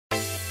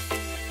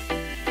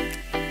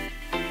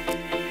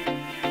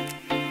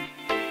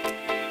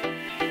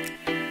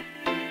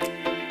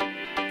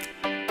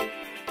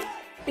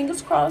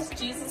Fingers crossed.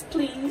 Jesus,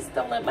 please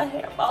don't let my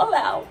hair fall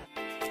out.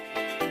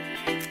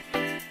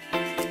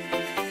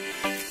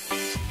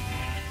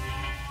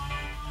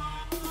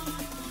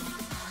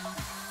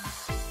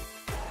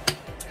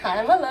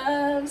 Hi my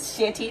loves,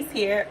 Shantes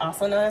here,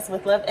 also known as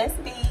With Love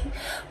SB.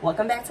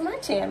 Welcome back to my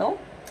channel.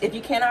 If you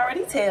can't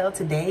already tell,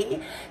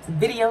 today's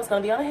video is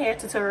going to be on a hair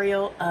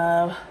tutorial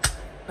of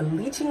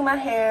bleaching my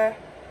hair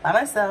by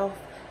myself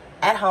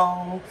at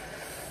home.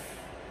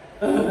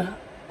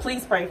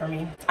 Please pray for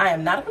me. I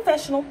am not a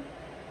professional.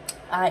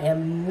 I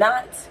am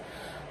not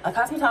a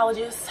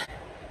cosmetologist.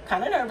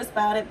 Kind of nervous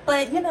about it,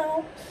 but you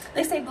know,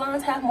 they say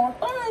blondes have more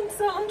fun,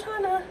 so I'm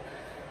trying to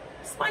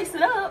spice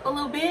it up a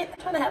little bit.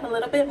 Trying to have a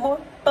little bit more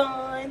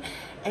fun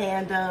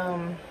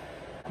and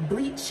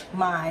bleach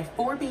my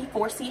 4B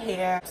 4C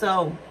hair.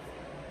 So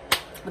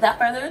without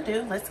further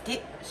ado, let's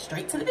get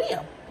straight to the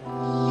video.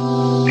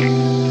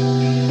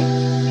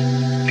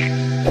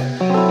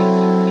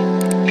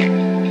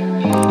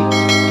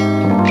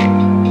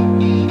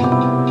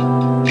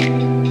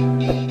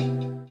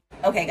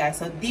 Okay guys,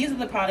 so these are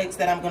the products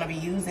that I'm going to be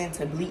using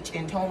to bleach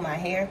and tone my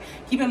hair.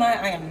 Keep in mind,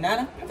 I am not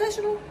a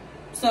professional,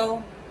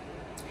 so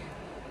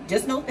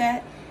just note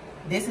that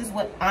this is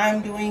what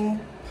I'm doing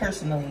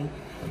personally.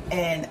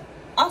 And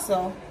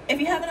also, if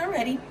you haven't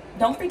already,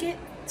 don't forget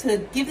to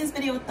give this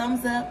video a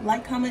thumbs up,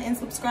 like, comment, and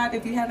subscribe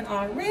if you haven't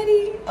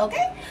already,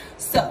 okay?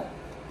 So,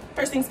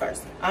 first things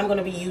first, I'm going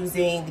to be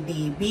using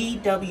the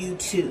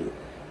BW2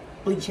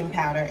 bleaching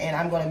powder, and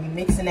I'm going to be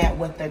mixing that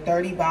with the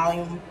 30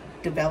 volume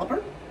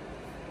developer.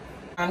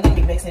 I'm going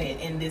to be mixing it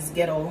in this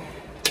ghetto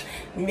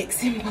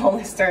mixing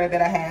bowl stir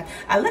that I have.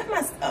 I left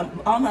my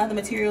all my other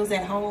materials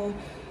at home,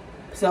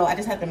 so I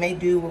just have to make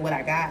do with what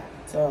I got.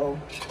 So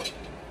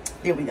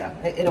there we go.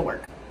 It'll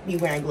work. Be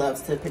wearing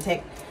gloves to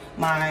protect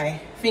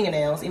my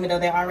fingernails, even though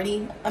they're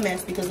already a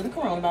mess because of the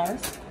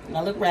coronavirus. And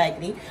I look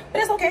raggedy,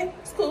 but it's okay.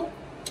 It's cool.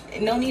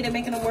 No need of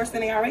making them worse than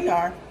they already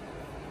are.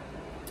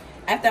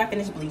 After I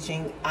finish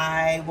bleaching,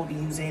 I will be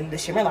using the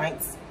shimmer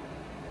lights.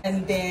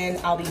 And then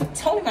I'll be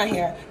toning my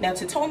hair. Now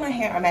to tone my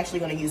hair, I'm actually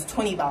going to use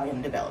 20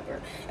 volume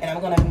developer. And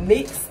I'm going to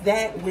mix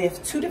that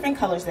with two different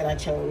colors that I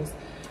chose.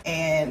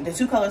 And the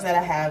two colors that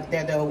I have,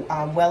 they're the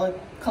Wella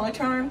color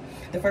charm.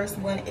 The first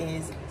one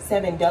is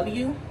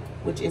 7W,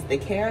 which is the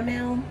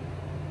caramel.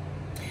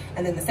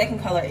 And then the second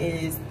color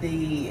is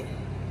the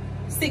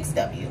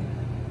 6W,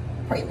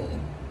 praline.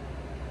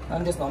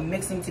 I'm just going to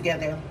mix them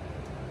together,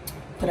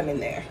 put them in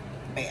there.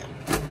 Bam.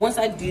 Once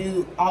I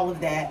do all of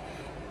that,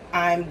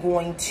 I'm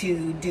going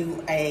to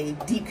do a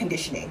deep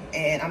conditioning,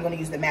 and I'm going to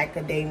use the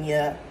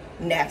Macadamia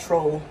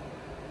Natural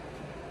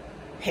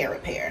Hair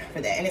Repair for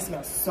that, and it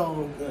smells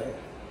so good.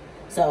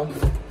 So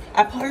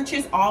I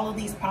purchased all of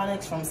these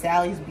products from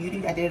Sally's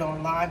Beauty. I did it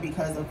online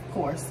because, of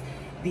course,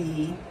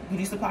 the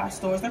beauty supply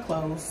stores are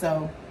closed,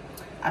 so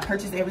I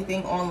purchased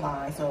everything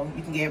online, so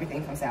you can get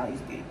everything from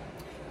Sally's Beauty.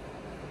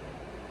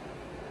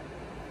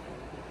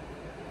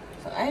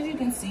 So as you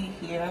can see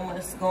here, I'm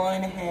just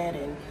going ahead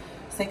and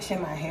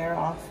section my hair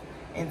off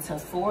into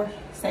 4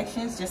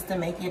 sections just to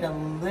make it a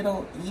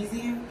little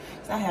easier.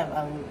 So I have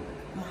a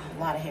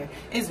lot of hair.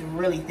 It's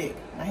really thick.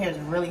 My hair is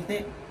really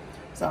thick.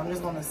 So I'm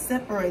just going to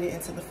separate it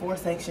into the 4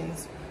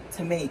 sections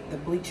to make the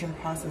bleaching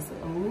process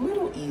a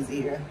little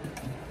easier.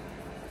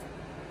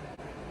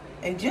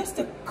 And just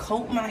to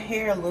coat my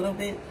hair a little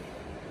bit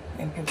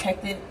and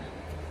protect it,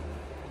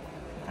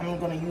 I'm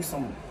going to use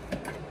some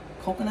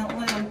coconut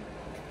oil.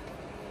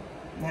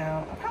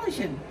 Now, I probably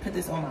should put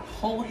this on my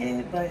whole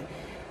head, but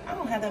I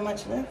don't have that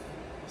much left.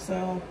 So,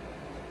 I'm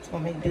just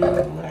going to make do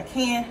with what I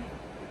can.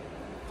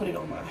 Put it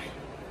on my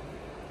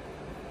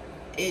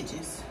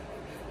edges.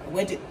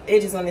 The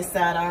edges on this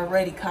side are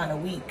already kind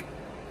of weak.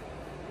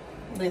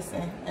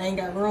 Listen, I ain't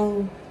got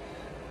room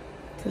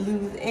to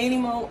lose any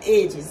more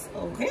edges,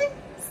 okay?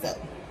 So,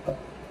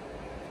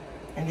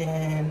 and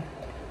then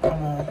I'm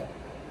going to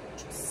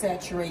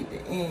saturate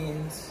the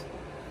ends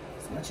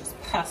as much as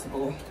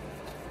possible.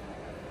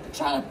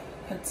 Try to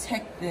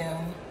protect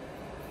them,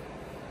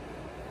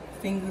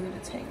 finger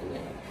to tangle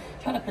in.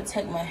 Try to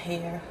protect my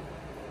hair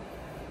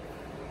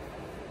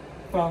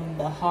from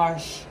the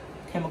harsh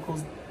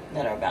chemicals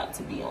that are about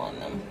to be on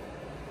them.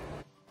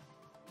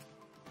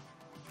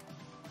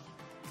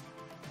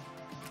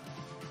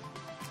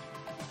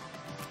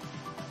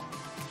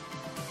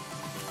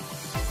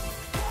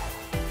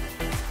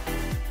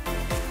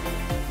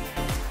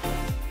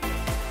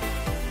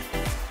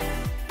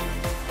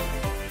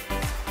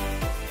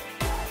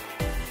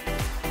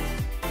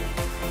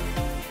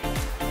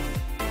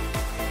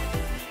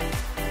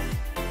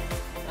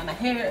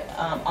 Hair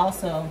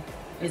also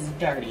is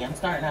dirty. I'm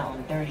starting out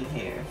on dirty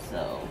hair,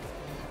 so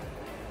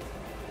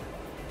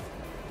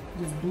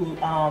just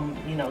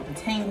you know,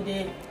 detangled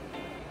it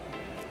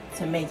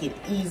to make it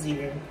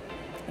easier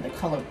for the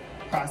color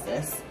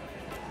process.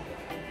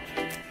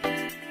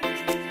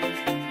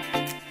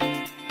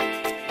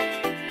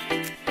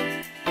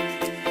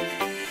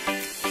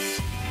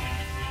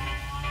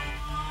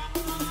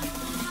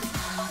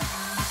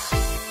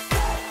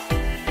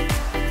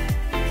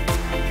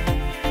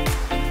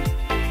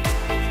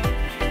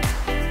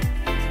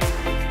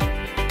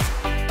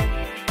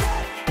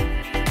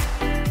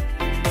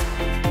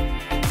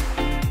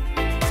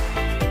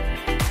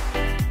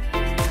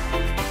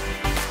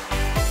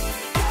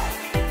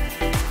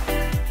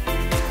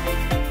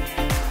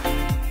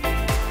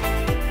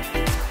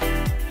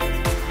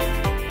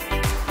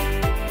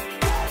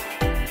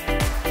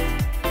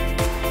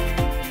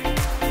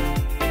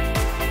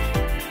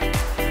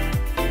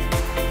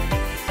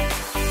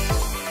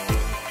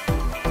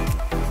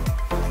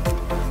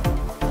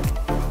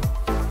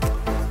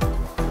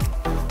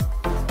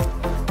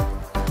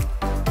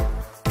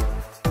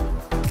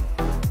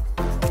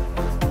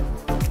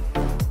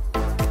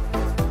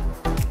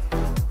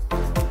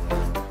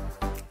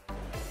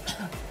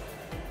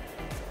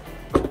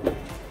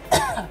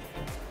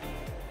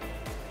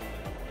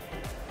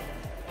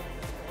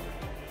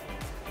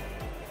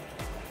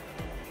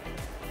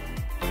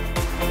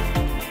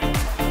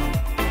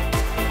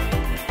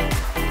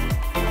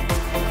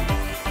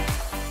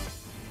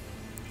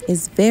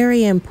 It's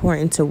very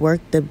important to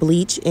work the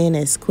bleach in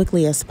as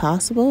quickly as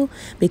possible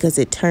because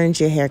it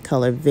turns your hair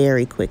color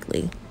very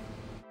quickly.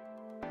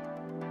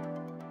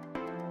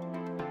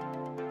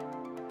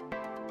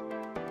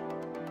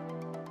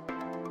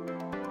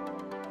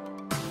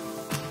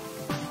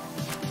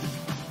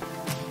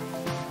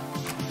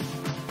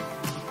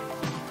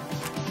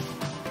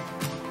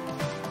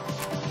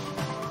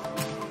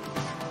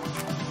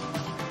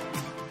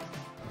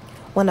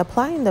 When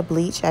applying the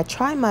bleach, I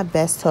try my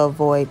best to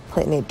avoid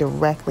putting it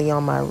directly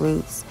on my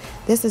roots.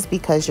 This is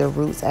because your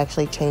roots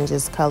actually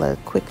changes color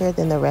quicker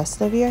than the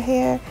rest of your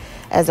hair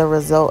as a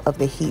result of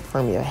the heat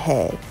from your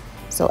head.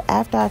 So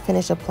after I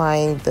finish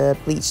applying the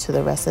bleach to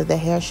the rest of the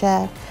hair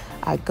shaft,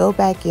 I go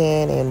back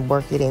in and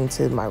work it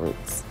into my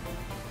roots.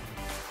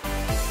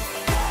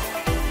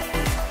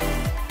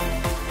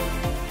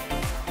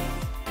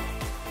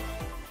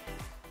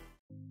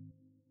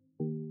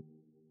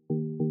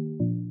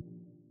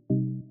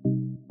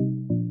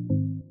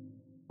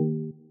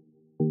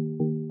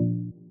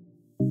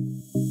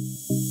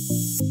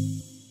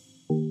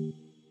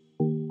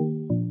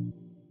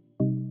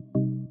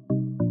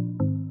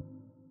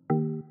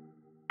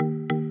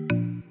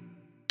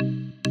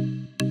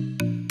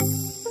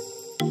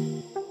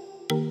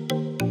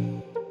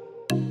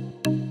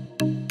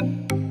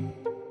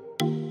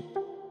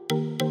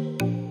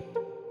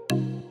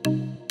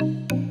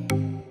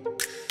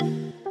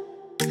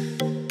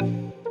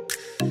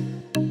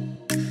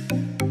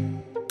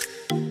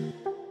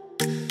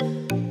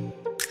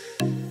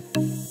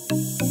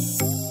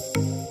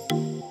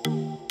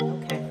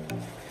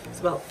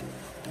 About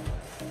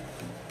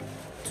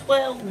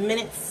 12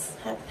 minutes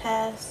have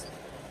passed.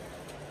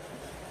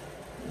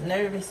 I'm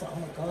nervous, so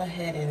I'm gonna go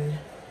ahead and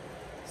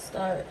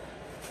start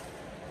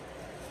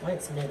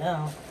rinsing it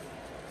out.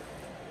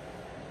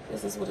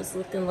 This is what it's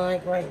looking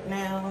like right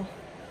now.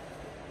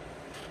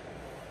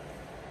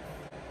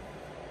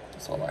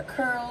 That's what our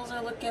curls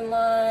are looking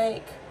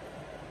like.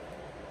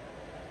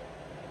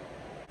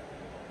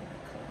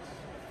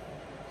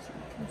 So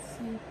you can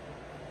see.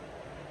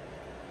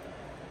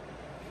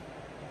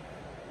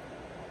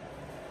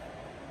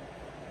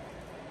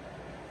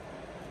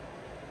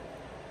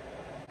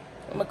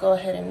 I'm gonna go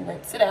ahead and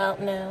rinse it out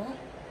now.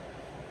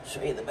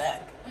 Show you the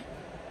back.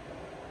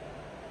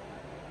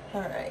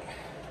 All right,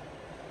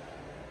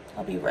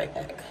 I'll be right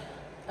back.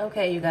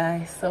 Okay, you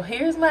guys, so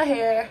here's my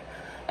hair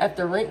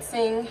after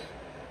rinsing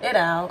it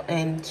out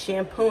and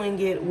shampooing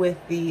it with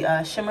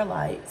the shimmer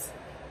lights.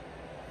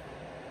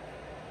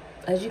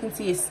 As you can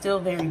see, it's still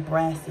very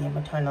brassy. I'm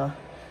gonna turn the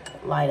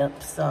light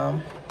up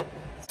some.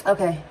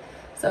 Okay,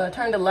 so I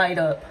turned the light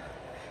up.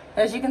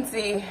 As you can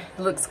see, it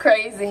looks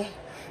crazy.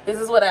 This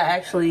is what I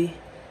actually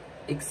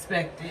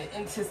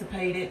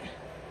anticipated.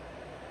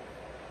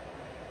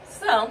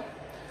 So,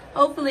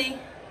 hopefully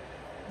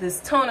this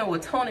toner will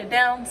tone it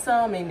down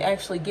some and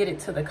actually get it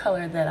to the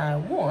color that I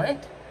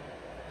want.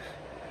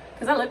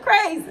 Because I look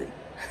crazy.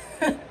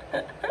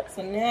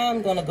 So now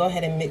I'm gonna go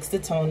ahead and mix the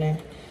toner.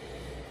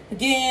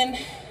 Again,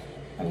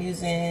 I'm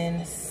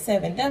using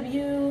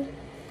 7W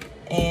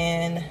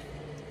and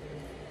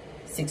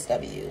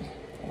 6W.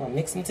 I'm gonna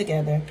mix them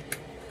together.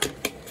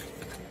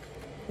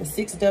 The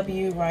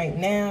 6W right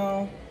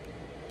now.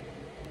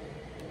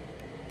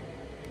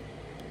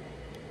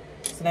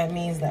 So that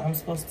means that I'm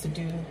supposed to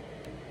do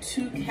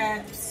 2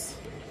 caps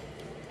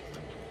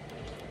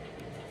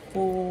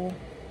full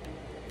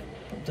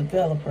of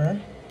developer.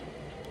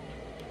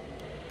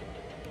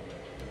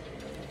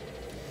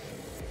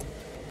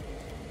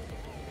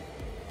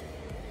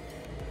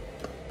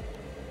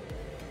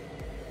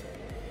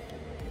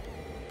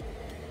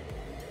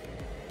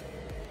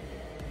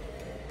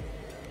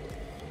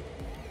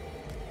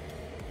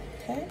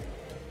 Okay.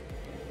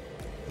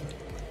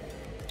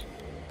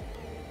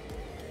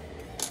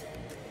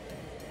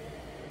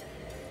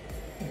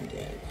 And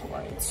then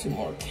pour in 2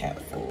 more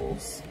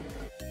capfuls.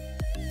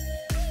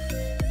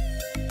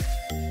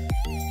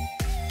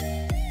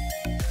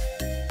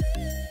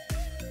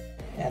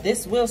 Now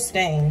this will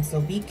stain,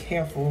 so be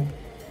careful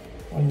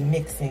when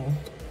mixing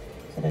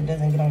so that it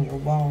doesn't get on your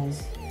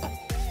walls.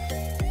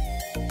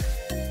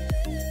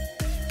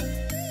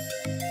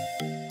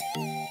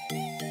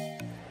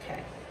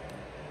 Okay,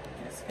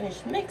 let's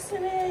finish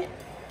mixing it.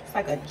 It's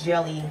like a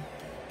jelly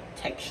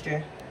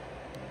texture.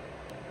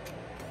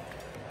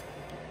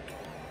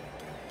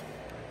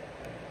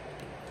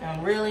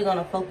 I'm really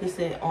gonna focus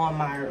it on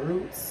my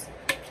roots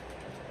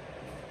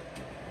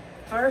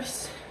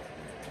first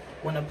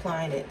when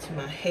applying it to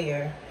my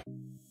hair.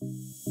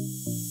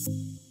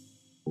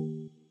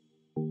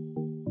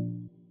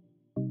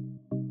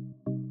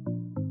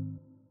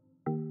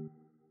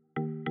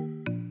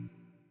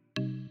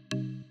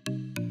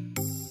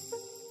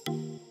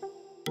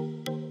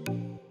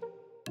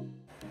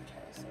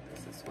 Okay, so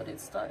this is what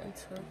it's starting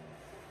to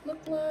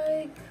look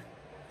like.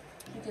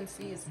 You can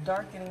see it's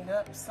darkening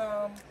up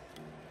some.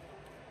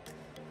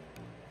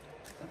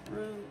 The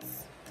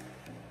roots.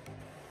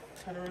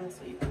 Turn around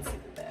so you can see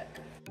the back.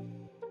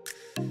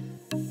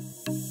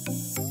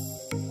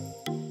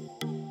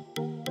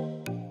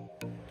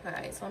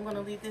 Alright, so So I'm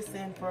gonna leave this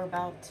in for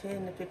about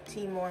 10 to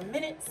 15 more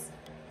minutes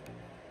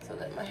so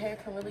that my hair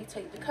can really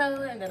take the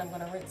color, and then I'm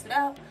gonna rinse it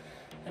out,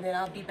 and then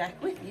I'll be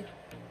back with you.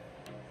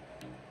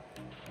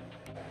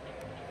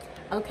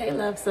 Okay,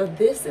 love, so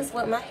this is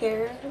what my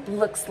hair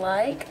looks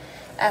like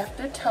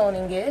after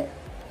toning it.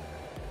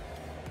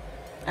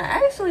 I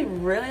actually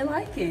really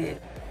like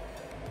it.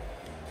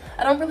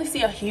 I don't really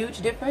see a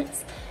huge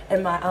difference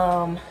in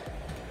my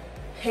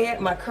hair,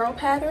 my curl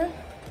pattern,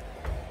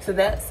 so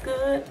that's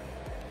good.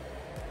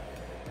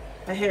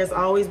 My hair has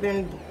always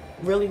been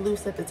really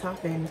loose at the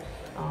top and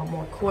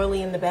more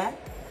coily in the back,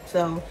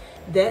 so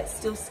that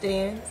still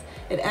stands.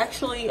 It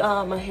actually,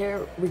 my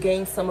hair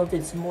regained some of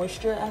its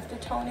moisture after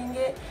toning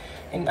it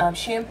and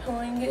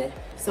shampooing it.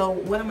 So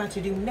what I'm about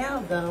to do now,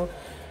 though,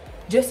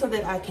 just so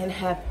that I can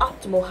have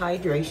optimal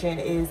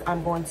hydration, is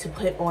I'm going to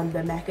put on the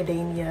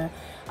macadamia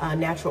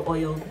natural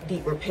oil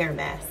deep repair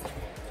mask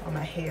on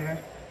my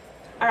hair.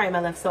 All right, my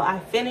love, so I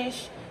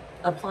finished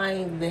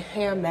applying the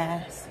hair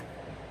mask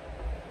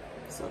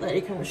so that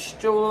it can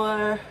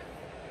restore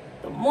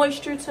the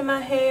moisture to my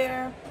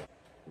hair.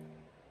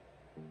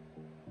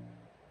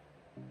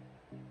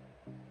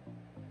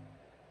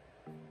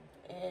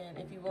 And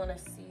if you want to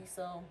see,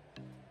 so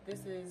this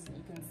is,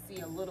 you can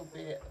see a little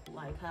bit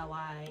like how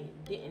I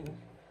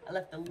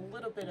left a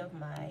little bit of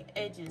my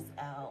edges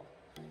out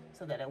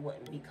so that it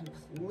wouldn't be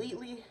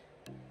completely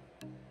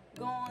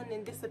gone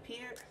and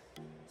disappeared.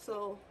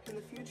 So in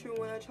the future,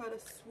 when I try to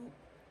swoop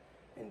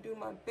and do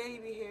my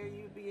baby hair,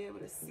 you'll be able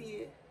to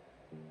see it.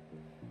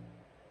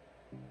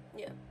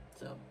 Yeah,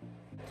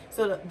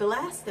 so the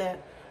last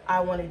step I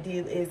want to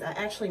do is I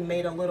actually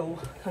made a little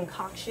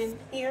concoction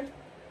here,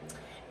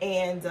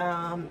 and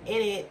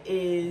in it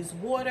is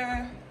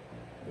water,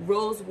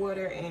 rose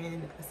water,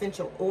 and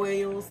essential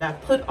oils. I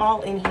put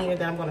all in here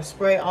that I'm going to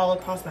spray all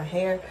across my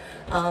hair.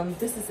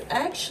 This is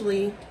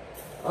actually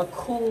a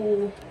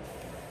cool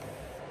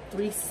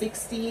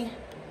 360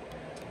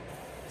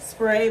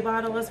 spray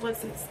bottle is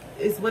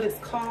what it's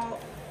called.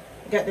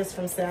 I got this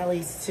from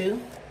Sally's too.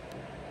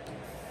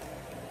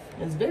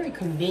 It's very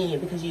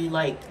convenient because you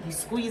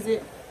squeeze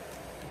it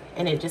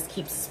and it just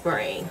keeps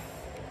spraying.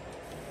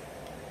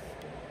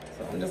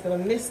 So I'm just gonna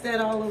mist that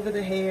all over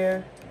the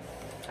hair.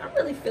 I'm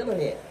really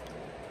feeling it.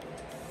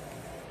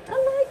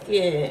 I like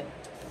it.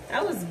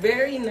 I was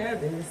very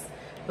nervous,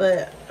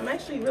 but I'm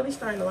actually really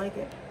starting to like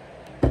it.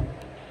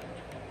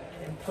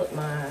 And put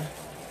my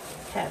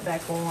hat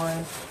back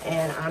on,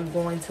 and I'm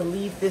going to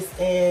leave this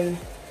in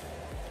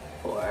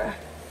for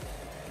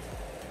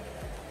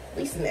at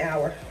least an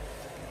hour.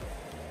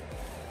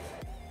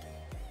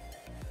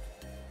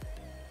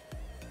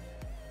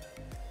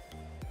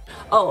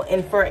 Oh,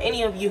 and for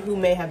any of you who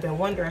may have been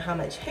wondering how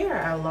much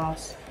hair I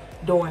lost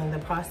during the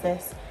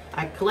process,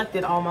 I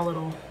collected all my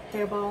little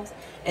hairballs,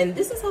 and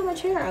this is how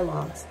much hair I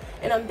lost.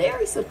 And I'm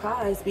very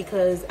surprised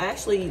because I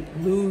actually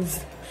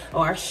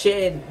I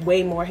shed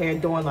way more hair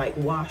during like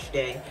wash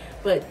day.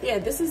 But yeah,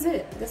 this is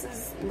it. This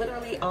is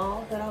literally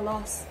all that I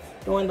lost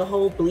during the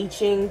whole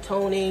bleaching,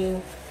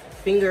 toning,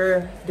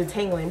 finger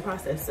detangling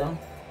process. So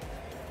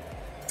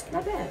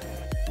not bad.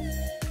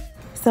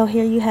 So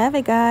here you have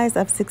it, guys.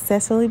 I've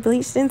successfully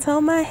bleached and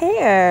toned my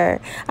hair.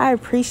 I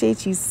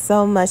appreciate you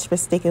so much for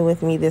sticking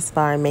with me this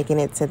far and making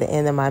it to the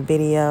end of my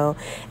video.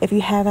 If you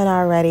haven't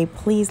already,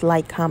 please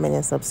like, comment,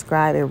 and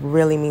subscribe. It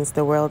really means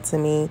the world to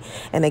me.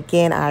 And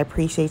again, I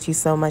appreciate you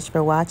so much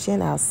for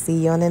watching. I'll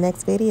see you on the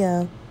next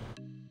video.